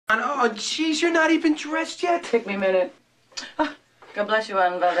Oh, jeez, you're not even dressed yet. Take me a minute. Oh, God bless you,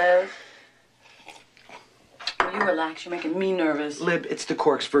 Ann Valdez. Will you relax? You're making me nervous. Lib, it's the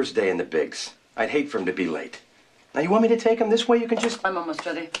Cork's first day in the Bigs. I'd hate for him to be late. Now, you want me to take him this way? You can just... I'm almost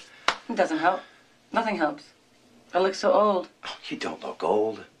ready. It doesn't help. Nothing helps. I look so old. Oh, you don't look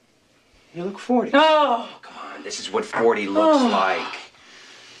old. You look 40. Oh! Come on, this is what 40 looks like.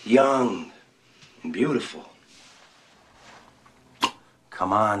 Young and beautiful.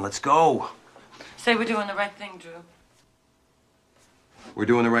 Come on, let's go. Say we're doing the right thing, Drew. We're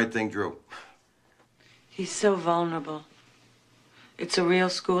doing the right thing, Drew. He's so vulnerable. It's a real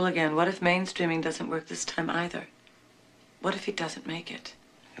school again. What if mainstreaming doesn't work this time either? What if he doesn't make it?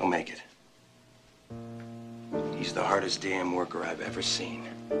 He'll make it. He's the hardest damn worker I've ever seen.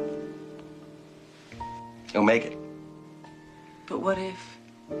 He'll make it. But what if?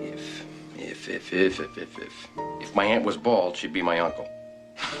 If my aunt was bald, she'd be my uncle.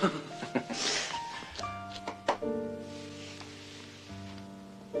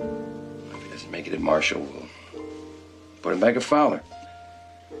 If he doesn't make it at Marshall, we'll put him back at Fowler.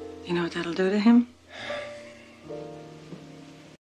 You know what that'll do to him?